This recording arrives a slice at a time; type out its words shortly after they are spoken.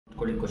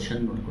Question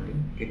ನೋಡ್ಕೊಳ್ಳಿ.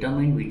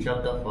 Determine which of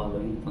the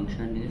following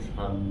function is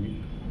harmonic.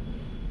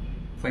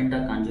 Find the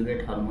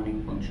conjugate harmonic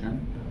function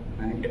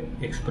and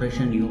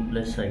expression u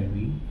plus iv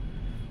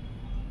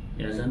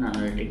as an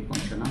analytic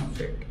function of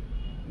set.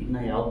 ಇದನ್ನ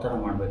ಯಾವ ಥರ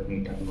ಮಾಡಬೇಕು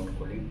ನೀಟಾಗಿ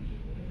ನೋಡ್ಕೊಳ್ಳಿ.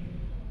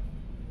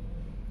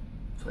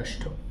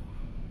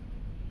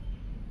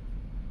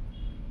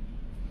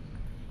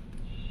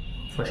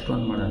 First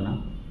ಒಂದು ಮಾಡೋಣ.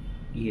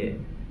 A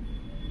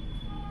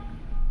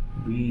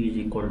b is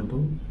equal to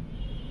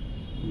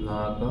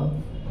log of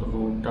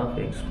root of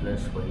x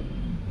plus y.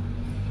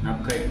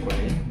 ನಾಲ್ಕ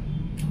ಇಟ್ಕೊಳ್ಳಿ.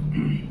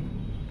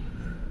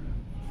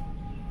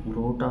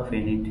 root of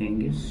anything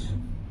is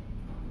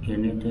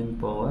anything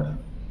power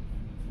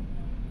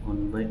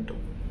 1/2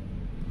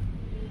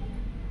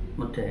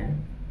 ಮತ್ತು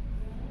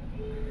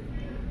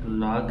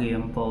log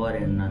m power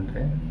n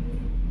ಅಂದರೆ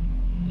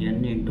n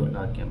into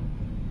log m.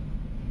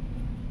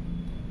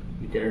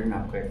 ಇದೆರಡು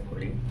ನಾಲ್ಕ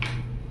ಇಟ್ಕೊಳ್ಳಿ.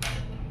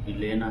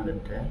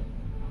 ಇಲ್ಲೇನಾಗುತ್ತೆ,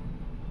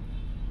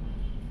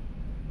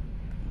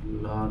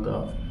 log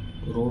of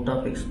root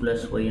of x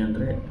plus y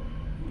ಅಂದರೆ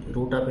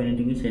root of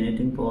anything is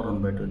anything power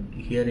 1/2.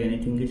 Here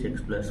anything is x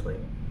plus y.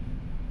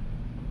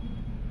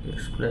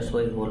 x plus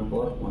y whole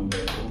power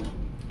 1/2.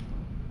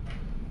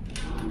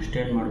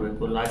 ಇಷ್ಟೇನು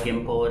ಮಾಡಬೇಕು, log m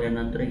power n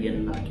ಅಂದರೆ n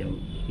log m.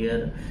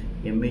 Here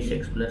m is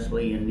x plus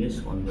y, n is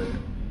 1/2.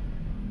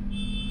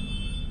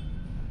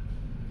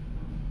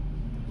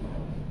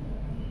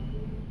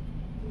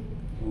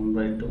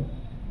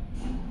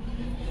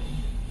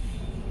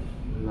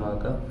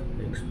 log of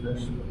x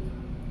plus y.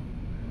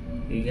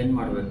 ಈಗೇನು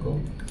ಮಾಡಬೇಕು,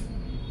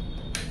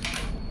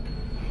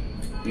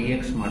 V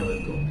X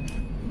ಮಾಡಬೇಕು.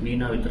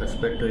 ವಿನ with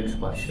respect to X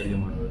partially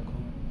ಮಾಡಬೇಕು.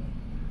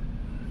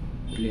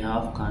 ಇಲ್ಲಿ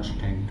half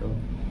constant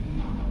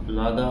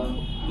log of,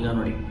 ಈಗ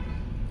ನೋಡಿ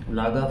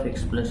log of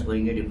X plus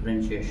ವೈಗೆ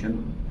differentiation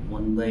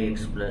 1/x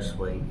plus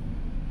Y.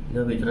 ಈಗ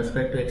with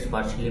respect to X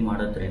partially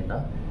ಮಾಡೋದ್ರಿಂದ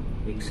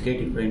ಎಕ್ಸ್ಗೆ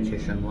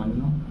ಡಿಫ್ರೆನ್ಷಿಯೇಷನ್ 1,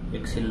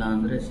 ಎಕ್ಸ್ ಇಲ್ಲ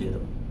ಅಂದರೆ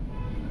 0.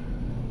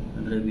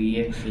 ಅಂದರೆ V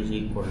X is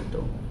equal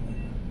to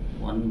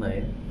 1 by,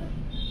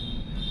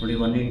 ನೋಡಿ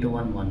 1 into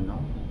 1 1.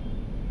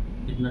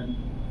 ಇದನ್ನ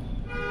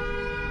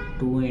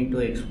 2 into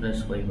x plus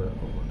y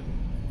ಬರ್ಕೋಬೋದು.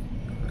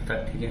 ಅರ್ಥ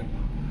ಆಗ್ತಿದೆಯಾ?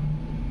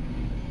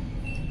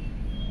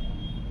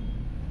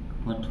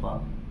 ಅಥವಾ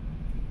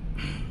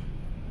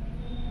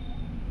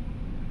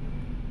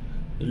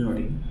ಇಲ್ಲಿ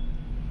ನೋಡಿ,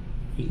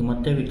 ಈಗ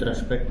ಮತ್ತೆ ವಿತ್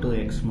ರೆಸ್ಪೆಕ್ಟ್ ಟು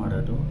ಎಕ್ಸ್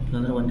ಮಾಡೋದು.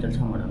 ಇಲ್ಲಾಂದರೆ ಒಂದು ಕೆಲಸ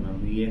ಮಾಡೋಣ,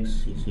 V X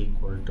is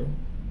equal to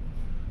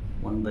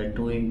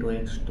 1/2 into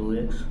x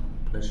 2x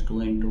plus 2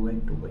 into y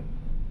 2y.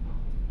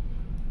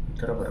 ಈ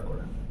ಥರ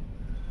ಬರ್ಕೊಳ್ಳೋಣ.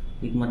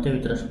 ಈಗ ಮತ್ತೆ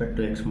ವಿತ್ ರೆಸ್ಪೆಕ್ಟ್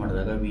ಟು ಎಕ್ಸ್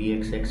ಮಾಡಿದಾಗ ವಿ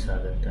ಎಕ್ಸ್ ಎಕ್ಸ್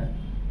ಆಗುತ್ತೆ.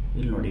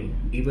 ಇಲ್ಲಿ ನೋಡಿ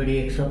D by D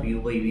X of you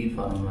by V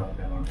formula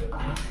apply ಮಾಡಬೇಕು.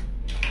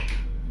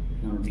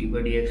 ನೋಡಿ D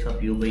by D X of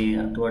you by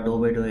ಅಥವಾ ಡೋ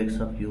by Dow X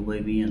of you by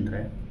V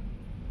ಅಂದರೆ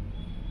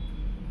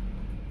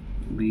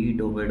B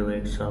Dow by Dow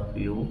X of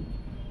you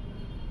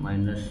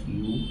minus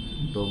you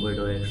do by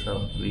Dow X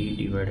of V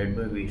divided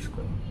by V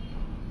square.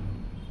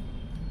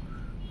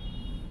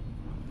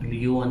 ಇಲ್ಲಿ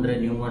you ಅಂದರೆ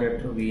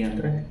numerator, V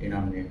ಅಂದರೆ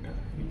denominator.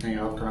 ಇದನ್ನ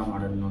ಯಾವ ಥರ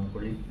ಮಾಡೋದು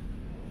ನೋಡ್ಕೊಳ್ಳಿ.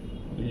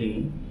 ಇಲ್ಲಿ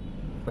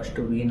ಫಸ್ಟ್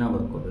ವಿನ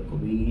ಬರ್ಕೋಬೇಕು.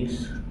 V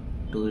is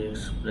 2x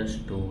plus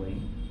 2y.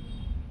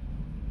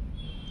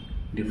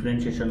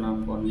 differentiation of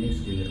 1 is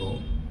 0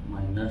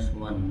 minus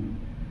 1.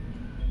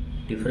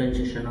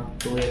 differentiation of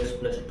 2x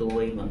plus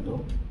 2y ಬಂದು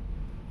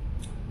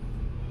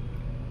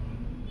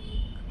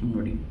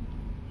ನೋಡಿ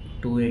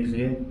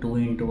 2xಗೆ 2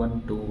 into 1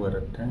 2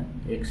 ಬರುತ್ತೆ.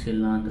 x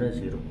ಇಲ್ಲ ಅಂದರೆ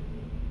 0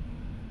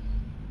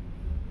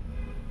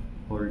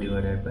 whole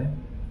divided by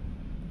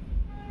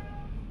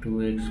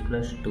 2x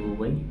plus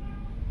 2y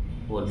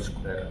whole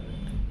square ಆಗುತ್ತೆ.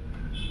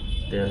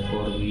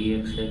 therefore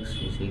vxx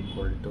is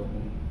equal to,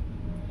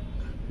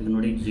 ಈಗ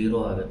ನೋಡಿ 0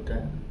 ಆಗುತ್ತೆ,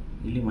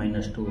 ಇಲ್ಲಿ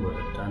 -2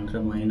 ಬರುತ್ತೆ. ಅಂದರೆ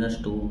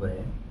 -2 by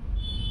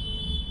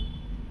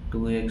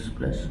 2x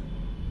plus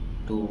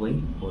 2y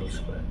whole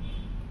square.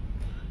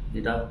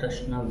 ಇದಾದ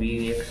ತಕ್ಷಣ ವಿ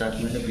ಎಕ್ಸ್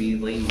ಆದಮೇಲೆ ವಿ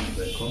ವೈ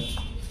ಮಾಡಬೇಕು.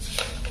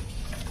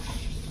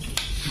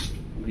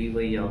 ವಿ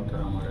ವೈ ಯಾವ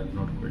ಥರ ಮಾಡೋದು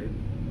ನೋಡ್ಕೊಳ್ಳಿ.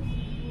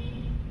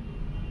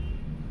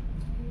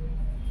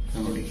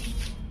 ನೋಡಿ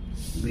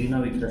ವಿನ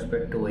ವಿತ್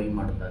ರೆಸ್ಪೆಕ್ಟ್ ಟು ವೈ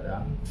ಮಾಡಿದಾಗ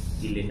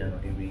ಇಲ್ಲಿದೆ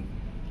ನೋಡಿ V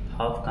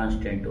half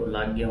constant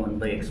ಲಾಗ್ಗೆ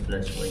 1/x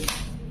plus Y.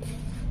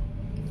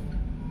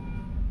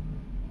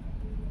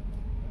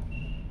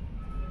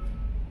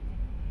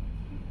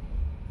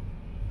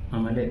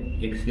 ಆಮೇಲೆ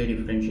ಎಕ್ಸ್ಗೆ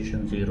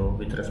differentiation 0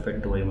 with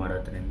respect to Y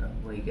ಮಾಡೋದ್ರಿಂದ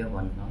ವೈಗೆ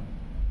 1.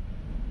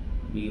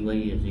 V Y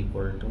is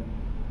equal to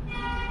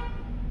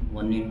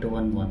 1 into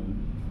 1 1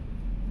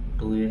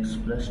 2x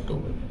plus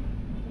 2y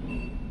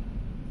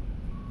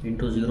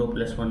into 0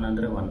 plus 1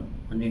 ಅಂದರೆ 1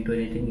 into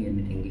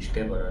ಎನಿಥಿಂಗ್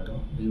ಇಷ್ಟೇ ಬರೋದು.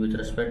 ಈಗ ವಿತ್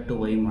ರೆಸ್ಪೆಕ್ಟ್ ಟು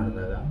ವೈ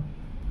ಮಾಡಿದಾಗ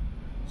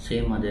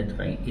ಸೇಮ್ ಅದೇ ಥರ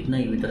ಇದನ್ನ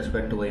ವಿತ್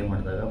ರೆಸ್ಪೆಕ್ಟ್ ಟು ವೈ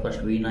ಮಾಡಿದಾಗ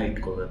ಫಸ್ಟ್ ವಿನ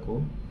ಇಟ್ಕೋಬೇಕು.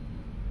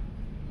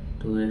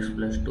 2x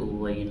ಪ್ಲಸ್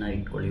 2yನ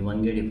ಇಟ್ಕೊಳ್ಳಿ.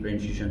 1ಗೆ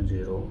ಡಿಫ್ರೆನ್ಷಿಯೇಷನ್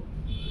 0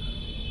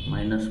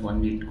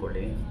 -1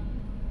 ಇಟ್ಕೊಳ್ಳಿ.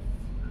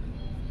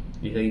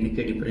 ಈಗ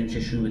ಇದಕ್ಕೆ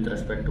differentiation with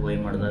respect to Y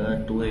ಮಾಡಿದಾಗ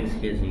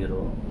 2xಗೆ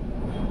 0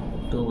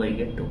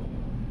 2yಗೆ 2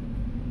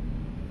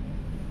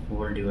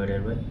 whole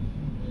divided by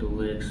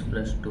 2x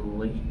plus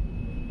 2y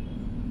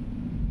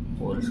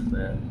whole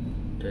square.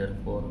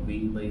 Therefore v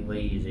by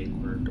y is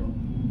equal to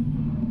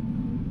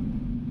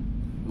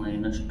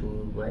minus 2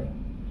 by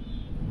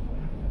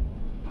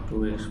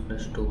 2x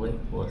plus 2y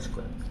whole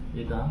square.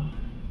 ಈಗ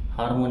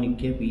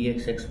ಹಾರ್ಮೋನಿಕ್ಗೆ V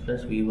X X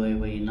plus V Y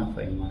ವೈನ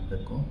find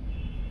ಮಾಡಬೇಕು.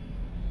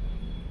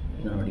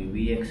 ಈಗ ನೋಡಿ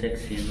V X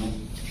X ಏನು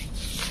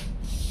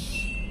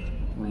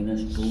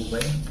minus 2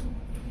 by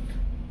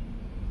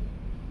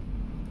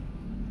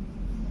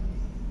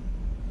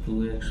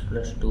 2x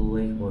plus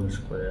 2y whole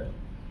square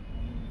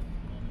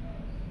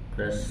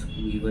plus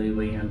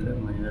vy ಅಂದರೆ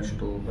minus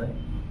 2 by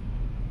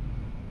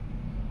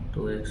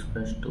 2x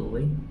plus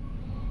 2y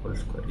whole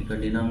square. ಈಗ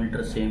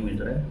denominator same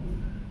ಇದ್ದರೆ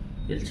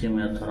L C M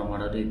ಯಾವ ಥರ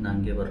ಮಾಡೋದು ಇದು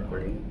ನನಗೆ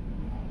ಬರ್ಕೊಳ್ಳಿ.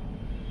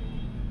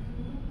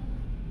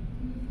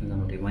 ಈಗ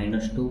ನೋಡಿ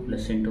minus 2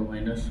 plus into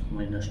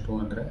minus 2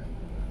 ಅಂದರೆ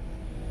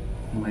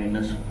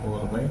minus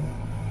 4 by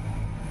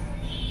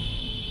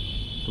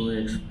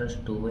 2x plus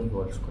 2y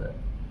whole square.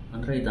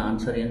 ಅಂದರೆ ಇದು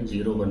ಆನ್ಸರ್ ಏನು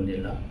 0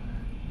 ಬಂದಿಲ್ಲ.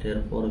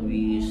 therefore v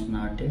is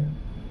not a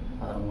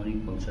harmonic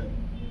function.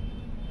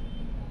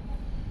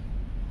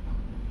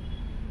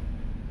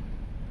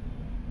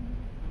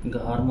 ಈಗ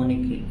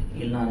ಹಾರ್ಮೋನಿಕ್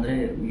ಇಲ್ಲ ಅಂದರೆ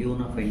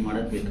ನ ಫೈಂಡ್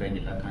ಮಾಡೋದು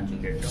ಬೇಕಾಗಿಲ್ಲ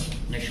ಕಾಂಜುಗೇಟ್.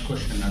 ನೆಕ್ಸ್ಟ್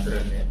ಕ್ವಶನ್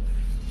ಅದರಲ್ಲೇ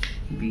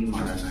ಬಿ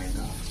ಮಾಡೋಣ. ಈಗ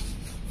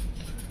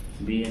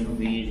ಬಿ ಏನು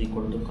V is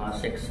equal to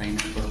cos x sine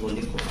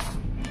hyperbolic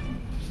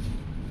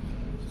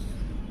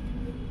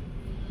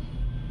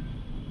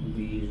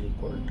v is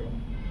equal to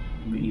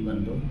v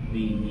ಬಂದು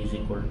v is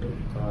equal to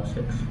cos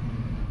x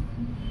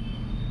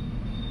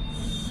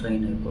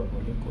sin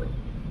hyperbolic y.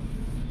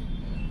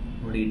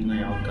 ನೋಡಿ ಇದನ್ನ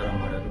ಯಾವ ಥರ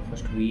ಮಾಡೋದು,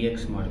 ಫಸ್ಟ್ ವಿ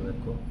ಎಕ್ಸ್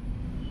ಮಾಡಬೇಕು,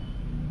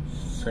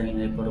 sin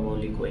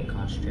hyperbolic y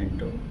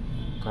constant,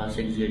 cos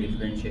xಗೆ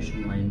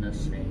differentiation minus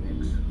sin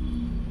x,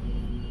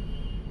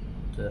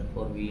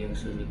 therefore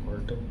vx is equal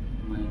to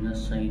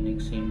minus sin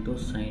x into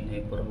sin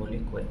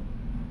hyperbolic y.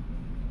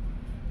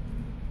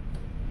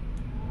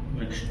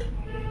 Next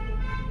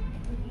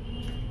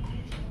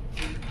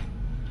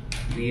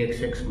we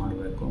X X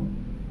ಮಾಡಬೇಕು.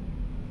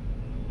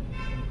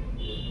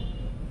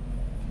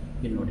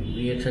 ಇಲ್ಲಿ ನೋಡಿ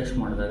V X X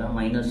ಮಾಡಿದಾಗ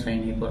minus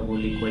sine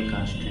hyperbolic Y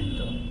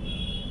constant.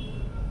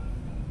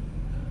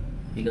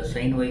 ಈಗ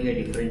sign ವೈಗೆ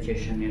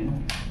differentiation ಏನು,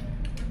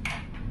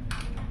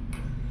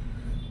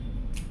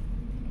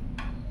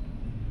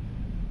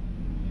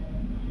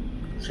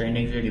 sign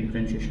ಎಕ್ಸ್ಗೆ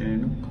differentiation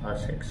ಏನು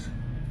cos x.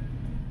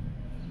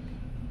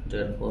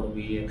 therefore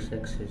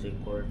vxx is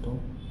equal to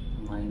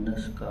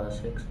minus cos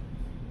x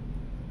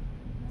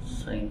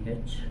sin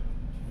h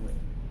y.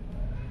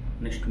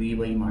 Next we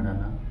Y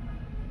ಮಾಡೋಣ.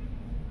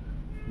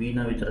 ವಿನ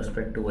with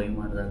respect to Y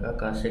ಮಾಡಿದಾಗ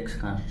cos x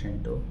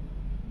constant,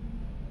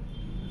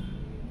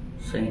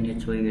 sign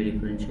H ವೈಗೆ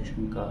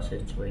differentiation ಕಾಸ್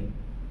H Y,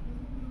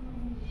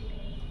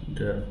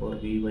 therefore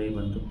V Y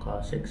ಬಂದು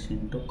cos x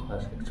into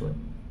cos x Y.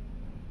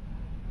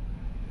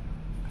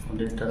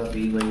 ಅದೇ ಥರ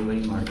V Y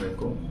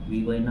ಮಾಡಬೇಕು. V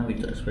ವೈನ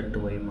with respect to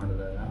Y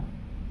ಮಾಡಿದಾಗ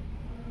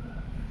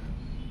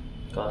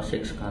cos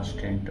x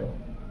constant,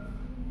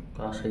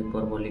 cos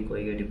hyperbolic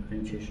ವೈಗೆ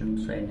differentiation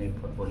sine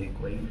hyperbolic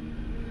Y,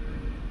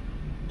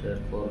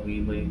 therefore V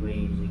Y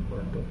is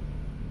equal to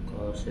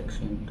cos x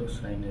into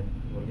sine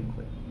hyperbolic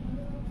Y.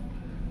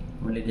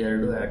 ಆಮೇಲೆ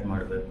ಇದೆರಡು add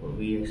ಮಾಡಬೇಕು,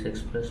 V X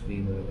X plus V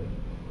Y Y.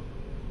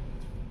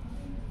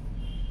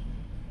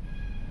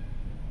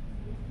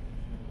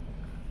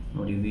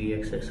 ನೋಡಿ V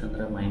X X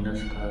ಅಂದರೆ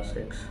minus cos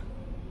x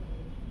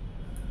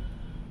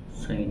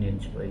sign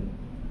H Y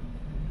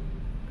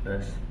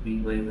plus V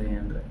Y Y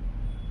ಅಂದರೆ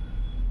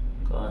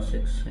cos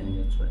x sign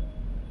H Y.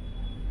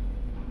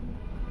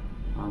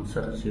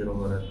 Answer 0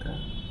 ಬರುತ್ತೆ.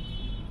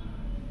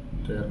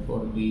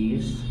 therefore V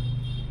is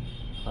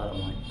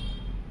harmonic.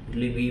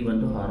 ಇಲ್ಲಿ V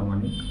ಬಂದು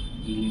harmonic,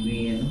 ಇಲ್ಲಿ V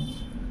ಏನು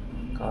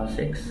cos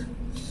x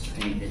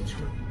sign H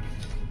Y.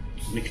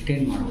 Next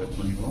ಏನು ಮಾಡಬೇಕು,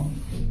 ನೀವು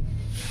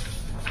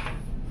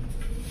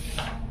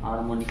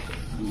ಹಾರ್ಮೋನಿಕ್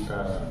ಅಂತ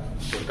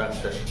ಗೊತ್ತಾದ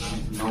ತಕ್ಷಣ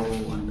ನಾವು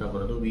ಅಂತ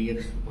ಬರೋದು ವಿ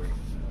ಎಕ್ಸ್ ತಗೊಳ್ಳಿ.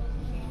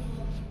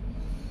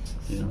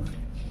 ಈಗ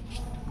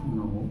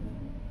ನಾವು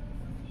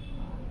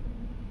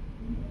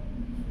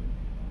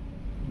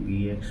V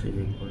X is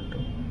equal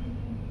to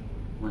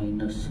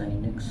minus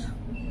sine x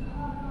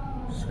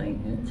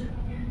sign H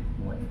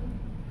Y.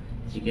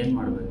 ಈಗೇನು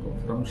ಮಾಡಬೇಕು,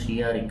 from C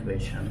R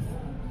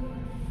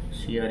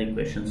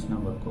ಇಕ್ವೇಷನ್ಸ್ನ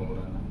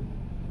ಬರ್ಕೊಬಿಡೋಣ.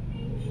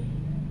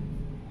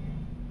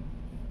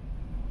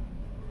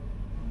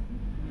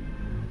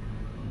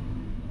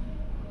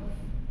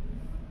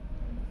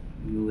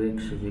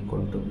 ux is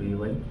equal to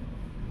vy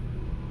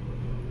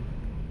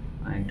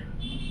and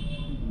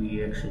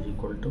vx is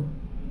equal to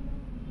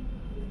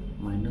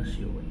minus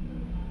uy.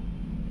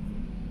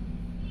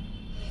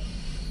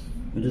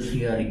 ಇದು ಸಿ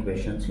ಆರ್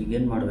ಇಕ್ವೇಷನ್ಸ್.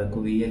 ಈಗೇನು ಮಾಡಬೇಕು,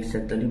 V X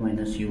ಎತ್ತಲ್ಲಿ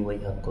minus you Y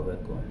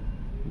ಹಾಕ್ಕೋಬೇಕು.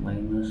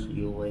 Minus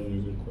you Y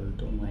is equal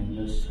to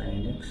minus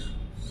sine x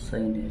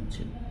sign H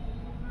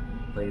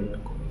Y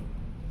ಬರ್ಕೊಳ್ಳಿ.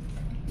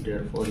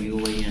 therefore you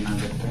Y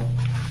ಏನಾಗುತ್ತೆ,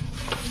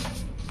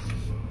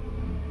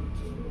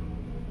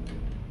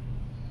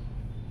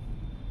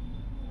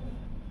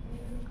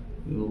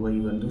 you Y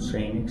ಬಂದು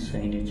sine x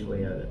sign H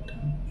Y ಆಗುತ್ತೆ.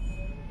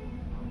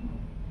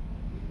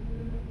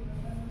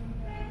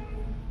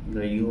 ಈಗ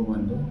you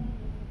ಬಂದು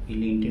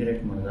ಇಲ್ಲಿ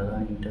ಇಂಟಿಗ್ರೇಟ್ ಮಾಡಿದಾಗ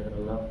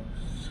integral of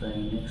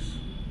sine x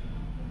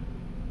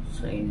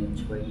sign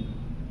H Y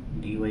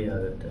D Y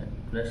ಆಗುತ್ತೆ.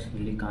 Plus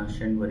ಇಲ್ಲಿ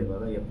ಕಾನ್ಸ್ಟೆಂಟ್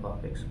ಬರೆಯುವಾಗ ಎಫ್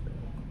ಆಫ್ ಎಕ್ಸ್ ಬರೀಬೇಕು.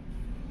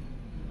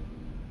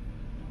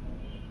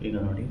 ಈಗ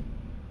ನೋಡಿ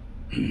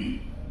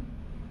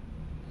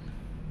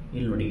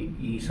ಇಲ್ಲಿ ನೋಡಿ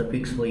ಈ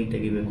ಸಫಿಕ್ಸ್ ವೈ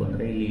ತೆಗಿಬೇಕು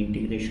ಅಂದರೆ ಇಲ್ಲಿ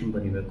ಇಂಟಿಗ್ರೇಷನ್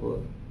ಬರೀಬೇಕು.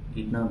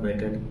 ಇದನ್ನ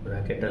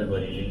ಬ್ರ್ಯಾಕೆಟಲ್ಲಿ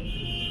ಬರೀರಿ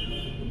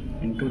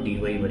ಇಂಟು ಡಿ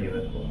ವೈ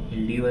ಬರೀಬೇಕು.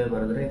 ಇಲ್ಲಿ ಡಿ ವೈ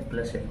ಬರೆದ್ರೆ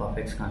plus F of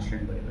X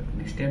constant ಬರೀಬೇಕು.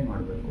 ನೆಕ್ಸ್ಟ್ ಏನು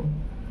ಮಾಡಬೇಕು,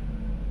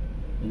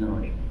 ಈಗ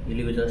ನೋಡಿ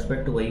ಇಲ್ಲಿ ವಿತ್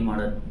ರೆಸ್ಪೆಕ್ಟ್ ಟು ವೈ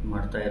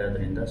ಮಾಡ್ತಾ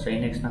ಇರೋದ್ರಿಂದ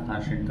ಸೈನ್ ಎಕ್ಸ್ನ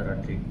ಕಾನ್ಸ್ಟೆಂಟ್ ಥರ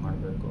ಟ್ರೀಟ್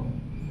ಮಾಡಬೇಕು.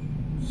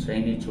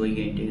 Sign H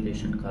ವೈಗೆ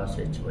integration cos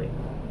H Y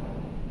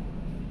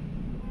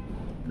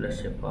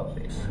plus F of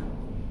X.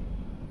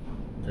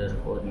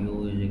 therefore u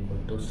is equal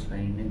to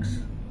sin x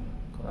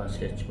cos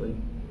h y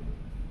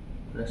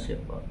plus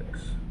f of x.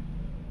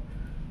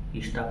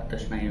 ಇಷ್ಟ ಆದ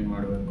ತಕ್ಷಣ ಏನು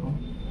ಮಾಡಬೇಕು,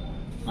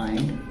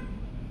 ಆ್ಯಂಡ್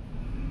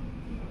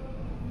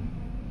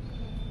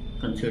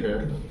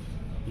ಕನ್ಸಿಡರ್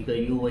ಈಗ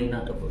ಯು ವೈನ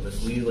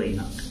ತಗೋಬೇಕು.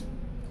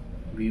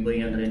 ವಿ ವೈ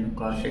ಅಂದರೆ ಏನು,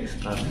 ಕಾಸ್ ಎಕ್ಸ್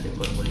ಕಾಸ್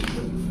ಬರೀ.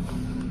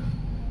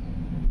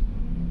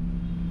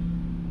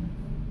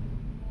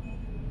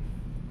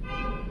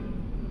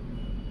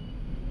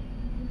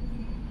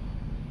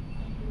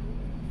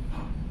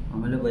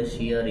 ಆಮೇಲೆ ಬೈ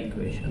ಸಿ ಆರ್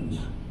ಇಕ್ವೇಷನ್ಸ್.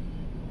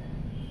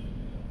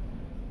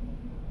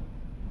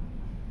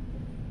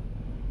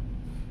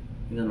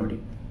 ಈಗ ನೋಡಿ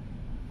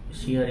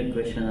ಸಿ ಆರ್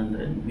ಇಕ್ವೇಷನ್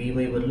ಅಂದರೆ ವಿ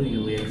ವೈ ಬದಲು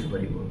ಯು ಎಕ್ಸ್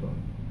ಬರಿಬೋದು.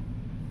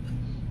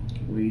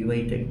 ವಿ ವೈ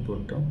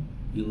ತೆಗೆದ್ಬಿಟ್ಟು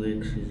you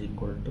X is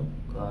equal to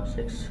cos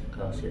x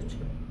cos H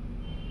Y.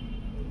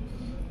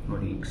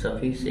 ನೋಡಿ ಈಗ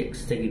ಸಫಿಕ್ಸ್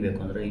ಎಕ್ಸ್ ತೆಗಿಬೇಕು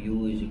ಅಂದರೆ you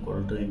is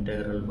equal to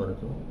integral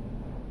ಬರೆದು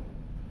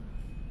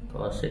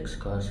ಕಾಸ್ ಎಕ್ಸ್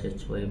ಕಾಸ್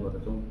ಎಚ್ ವೈ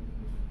ಬರೆದು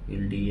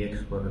ಇಲ್ಲಿ ಡಿ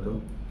ಎಕ್ಸ್ ಬರೆದು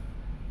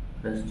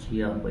ಪ್ಲಸ್ ಜಿ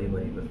ಆಫ್ ವೈ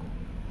ಬರೀಬೇಕು.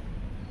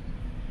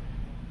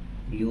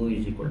 ಯು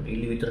ಈಸ್ ಈಕ್ವಲ್ ಟು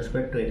ಇಲ್ಲಿ ವಿತ್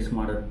ರೆಸ್ಪೆಕ್ಟ್ ಟು ಎಕ್ಸ್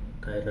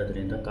ಮಾಡ್ತಾ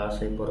ಇರೋದ್ರಿಂದ ಕಾಸ್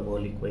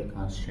hyperbolic Y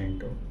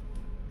constant,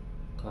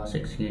 cos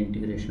ಎಕ್ಸ್ಗೆ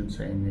integration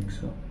sign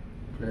x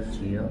plus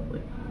G of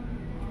Y.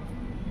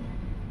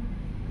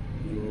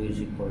 You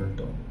is equal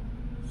to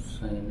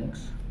sine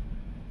x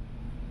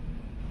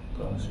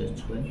cos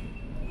H Y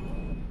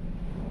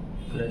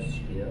plus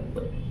G of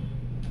Y.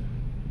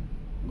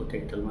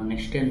 ಗೊತ್ತಾಯ್ತಲ್ವ?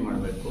 Next ಏನು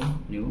ಮಾಡಬೇಕು,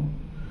 ನೀವು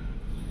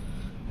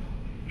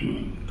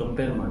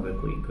compare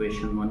ಮಾಡಬೇಕು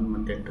equation 1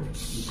 ಮತ್ತು 2.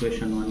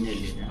 Equation 1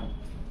 ಎಲ್ಲಿದೆ,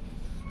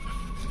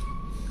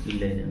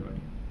 ಇಲ್ಲೇ ಇದೆ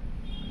ನೋಡಿ.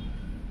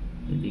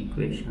 ಇದು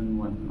ಇಕ್ವೇಷನ್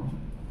 1,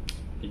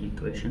 ಇದು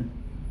ಇಕ್ವೇಷನ್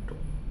 2.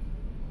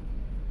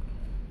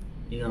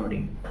 ಈಗ ನೋಡಿ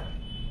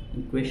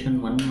ಇಕ್ವೇಷನ್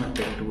 1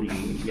 ಮತ್ತು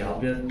 2ಲಿ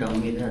ಯಾವ್ಯಾವ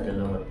ಟರ್ಮ್ ಇದೆ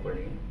ಅದೆಲ್ಲ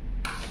ಬರ್ಕೊಳ್ಳಿ.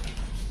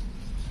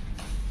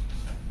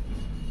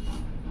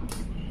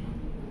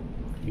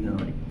 ಈಗ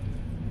ನೋಡಿ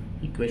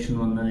ಇಕ್ವೇಷನ್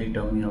 1ನಲ್ಲಿ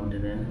ಟರ್ಮ್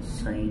ಯಾವುದಿದೆ,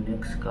 ಸೈನ್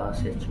ಎಕ್ಸ್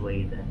ಕಾಸ್ ಎಚ್ ವೈ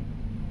ಇದೆ.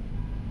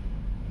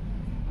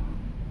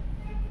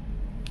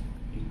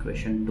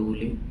 ಇಕ್ವೇಷನ್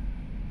 2ಲಿ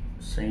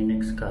ಸೈನ್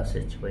ಎಕ್ಸ್ ಕಾಸ್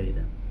ಎಚ್ ವೈ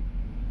ಇದೆ.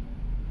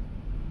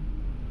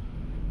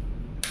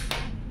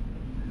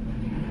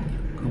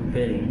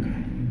 ಕಂಪೇರಿಂಗ್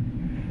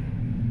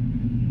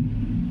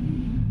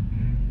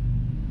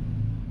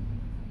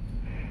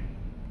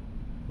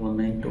ಒನ್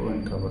ನೈನ್ ಟು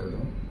ಅಂತ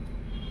ಬರೆದು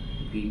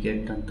ವಿ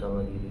ಗೆಟ್ ಅಂತ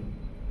ಬರೀರಿ.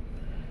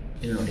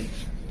 ಇಲ್ಲಿ ನೋಡಿ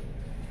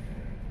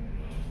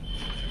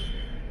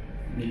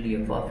ಇಲ್ಲಿ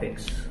ಎಫ್ ಆಫ್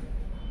ಎಕ್ಸ್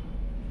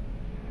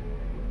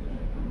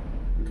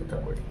ಅಂತ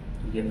ತಗೊಳ್ಳಿ.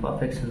 ಎಫ್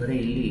ಆಫ್ ಎಕ್ಸ್ ಅಂದರೆ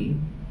ಇಲ್ಲಿ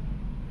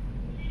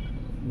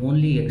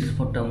ಓನ್ಲಿ ಎಕ್ಸ್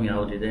ಟರ್ಮ್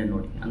ಯಾವುದಿದೆ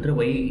ನೋಡಿ, ಅಂದರೆ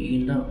ವೈ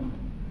ಇಂದ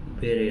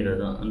ಬೇರೆ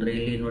ಇರೋದು. ಅಂದರೆ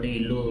ಇಲ್ಲಿ ನೋಡಿ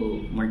ಇಲ್ಲೂ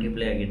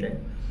ಮಲ್ಟಿಪ್ಲೈ ಆಗಿದೆ,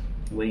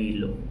 ವೈ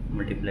ಇಲ್ಲೂ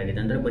ಮಲ್ಟಿಪ್ಲೈ ಆಗಿದೆ.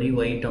 ಅಂದರೆ ಬರೀ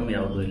ವೈ ಟರ್ಮ್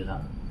ಯಾವುದೂ ಇಲ್ಲ,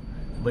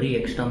 ಬರೀ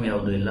ಎಕ್ಸ್ ಟರ್ಮ್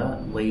ಯಾವುದೂ ಇಲ್ಲ,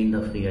 ವೈಯಿಂದ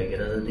ಫ್ರೀ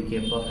ಆಗಿರೋದು. ಅದಕ್ಕೆ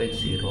ಎಫ್ ಆಫ್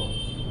ಎಕ್ಸ್ 0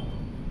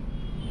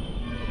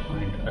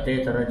 ಪಾಯಿಂಟ್. ಅದೇ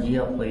ಥರ ಜಿ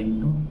ಆಫ್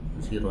ವೈನು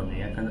 0ನೇ,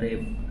 ಯಾಕಂದರೆ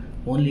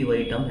ಓನ್ಲಿ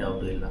ವೈ ಟರ್ಮ್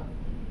ಯಾವುದೂ ಇಲ್ಲ.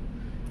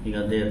 ಈಗ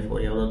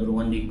ದೇರ್ಫೋರ್ ಯಾವುದಾದ್ರೂ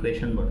ಒಂದು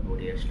ಇಕ್ವೇಷನ್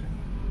ಬರ್ಬೋದು ಅಷ್ಟೇ.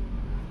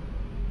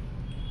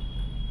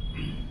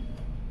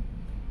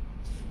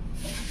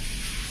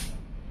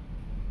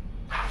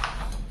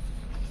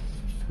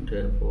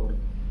 therefore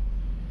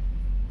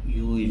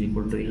u is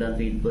equal to,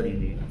 ಇಲ್ಲಾಂದರೆ ಇದು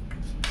ಬರೀರಿ,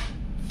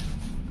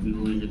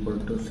 u is equal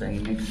to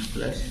sin x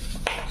plus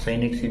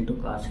sin x into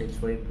cos h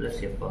y plus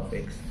f of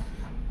x.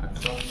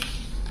 ಅಥವಾ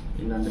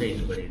ಇಲ್ಲಾಂದರೆ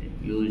ಇದು ಬರೀರಿ,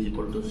 u is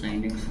equal to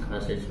sin x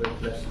cos h y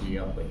plus g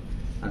of y.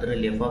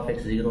 ಅದರಲ್ಲಿ F of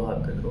X 0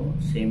 ಹಾಕಿದ್ರು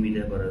same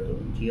ಇದೇ ಬರೋದು,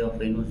 G of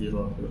wine 0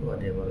 ಹಾಕಿದ್ರು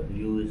ಅದೇ ಬರೋದು.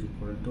 You is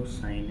equal to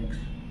sine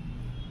x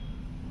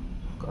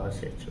cos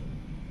H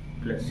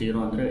plus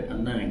 0 ಅಂದರೆ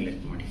ಅದನ್ನ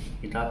ನೆಗ್ಲೆಕ್ಟ್ ಮಾಡಿ.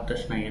 ಇದಾದ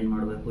ತಕ್ಷಣ ಏನು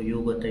ಮಾಡಬೇಕು, ಯು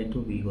ಗೊತ್ತಾಯಿತು,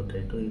 ವಿ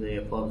ಗೊತ್ತಾಯಿತು. ಈಗ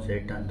ಎಫ್ ಆಫ್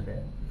ಝೆಡ್ ಅಂದರೆ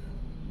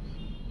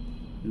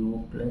you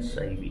plus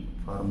I V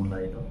formula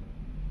ಇದು.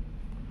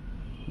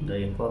 ದ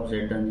ಎಫ್ ಆಫ್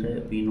ಝೆಡ್ ಅಂದರೆ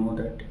we know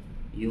that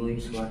you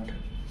is what,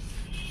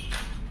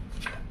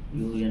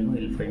 you ಏನು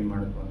ಇಲ್ಲಿ ಫೈಂಡ್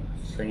ಮಾಡ್ಬೋದು,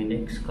 sine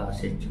x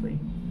cos H Y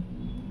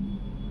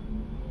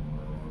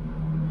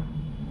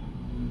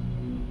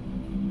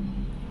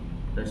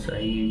plus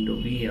I into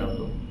B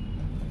ಯಾವುದು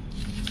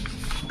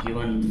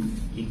given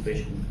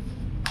equation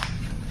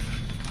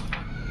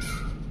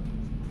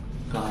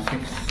cos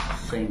x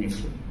sine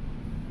x.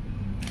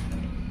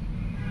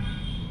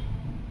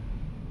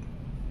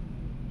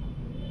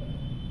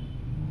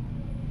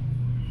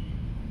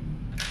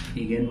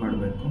 ಈಗೇನು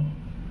ಮಾಡಬೇಕು,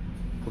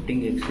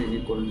 putting X is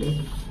equal to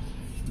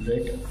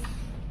Z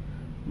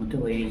ಮತ್ತು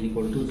Y is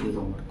equal to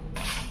 0 ಮಾಡ್ಕೊ.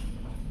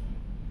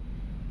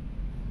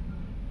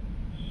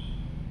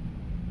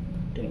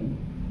 10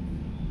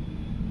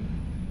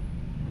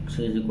 x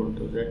is equal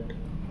to z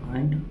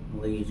and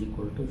y is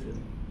equal to 0.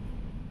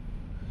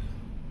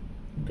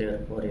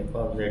 Therefore f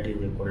of z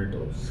is equal to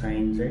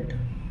sin z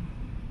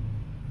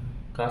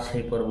cos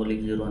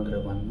hyperbolic 0 ಅಂದರೆ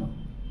 1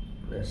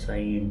 plus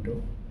I into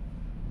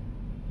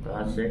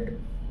cos z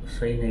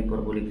sin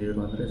hyperbolic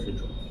 0 ಅಂದರೆ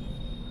 0.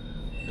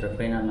 The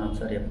final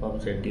answer f of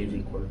z is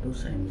equal to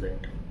sin z.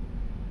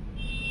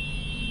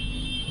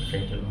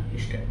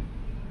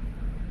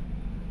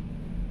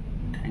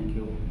 Thank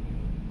you.